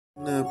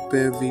Up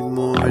every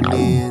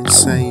morning,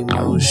 same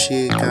old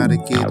shit. Gotta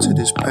get to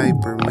this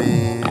paper,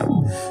 man.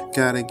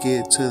 Gotta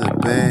get to the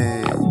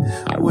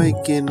bag.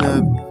 Waking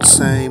up,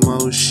 same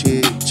old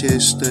shit,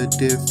 just a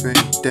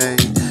different day.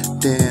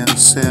 Down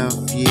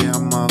south, yeah,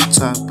 I'm off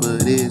top of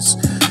this,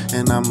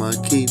 and I'ma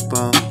keep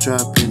on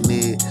dropping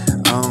it.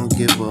 I don't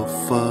give a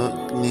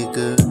fuck,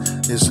 nigga,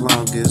 as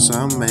long as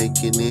I'm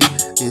making it.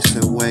 It's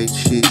the way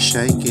shit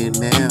shaking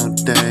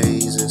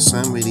nowadays, and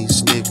some of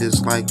these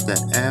niggas like the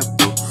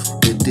apple.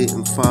 It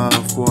didn't fall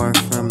far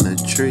from the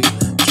tree.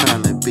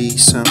 Tryna be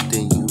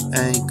something you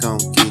ain't gon'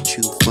 get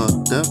you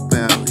fucked up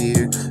out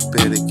here.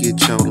 Better get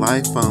your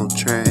life on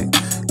track.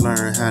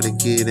 Learn how to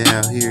get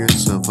out here and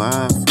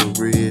survive for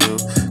real.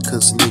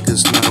 Cause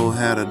niggas know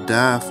how to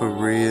die for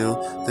real.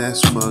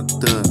 That's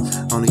fucked up.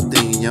 Only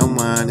thing in your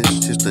mind is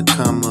just to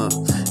come up,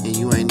 and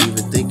you ain't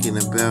even thinking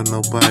about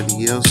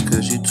nobody else,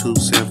 cause you too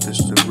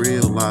selfish to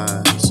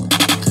realize.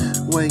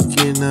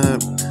 Waking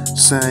up,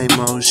 same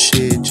old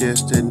shit,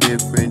 just a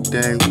different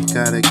day.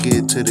 Gotta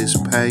get to this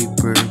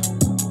paper,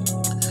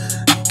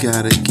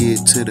 gotta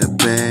get to the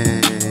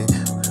bag.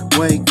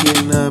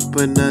 Waking up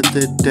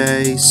another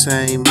day,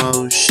 same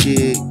old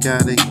shit.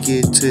 Gotta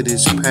get to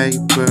this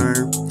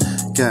paper,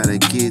 gotta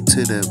get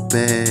to the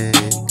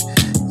bag.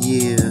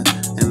 Yeah,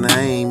 and I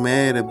ain't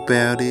mad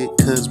about it,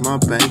 cause my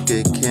bank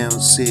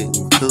account's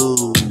sitting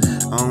cool.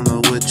 I don't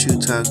know what you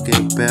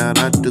talking about,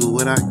 I do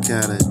what I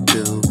gotta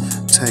do.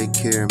 Take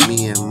care of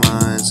me and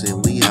mines,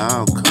 and we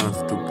all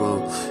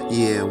comfortable.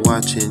 Yeah,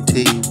 watching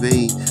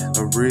TV,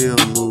 a real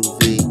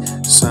movie.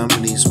 Some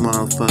of these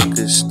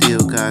motherfuckers still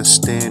got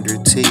standard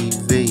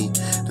TV.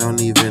 Don't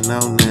even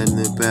know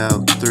nothing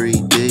about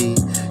 3D.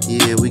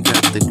 Yeah, we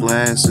got the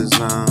glasses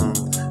on.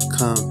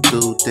 Come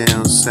through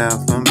down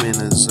south, I'm in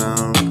a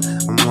zone.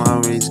 I'm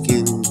always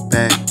getting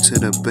back to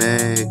the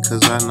bag,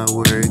 cause I know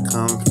where it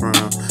comes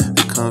from.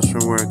 It comes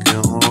from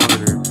working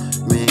harder.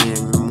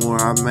 Man, the more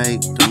I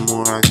make, the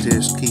more I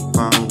just keep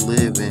on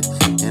living,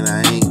 and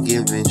I ain't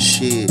giving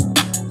shit.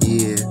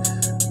 Yeah,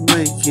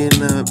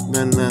 waking up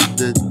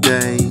another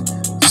day,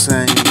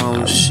 same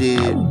old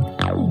shit.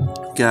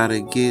 Gotta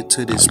get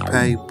to this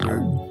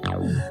paper,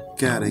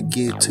 gotta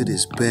get to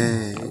this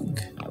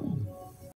bag.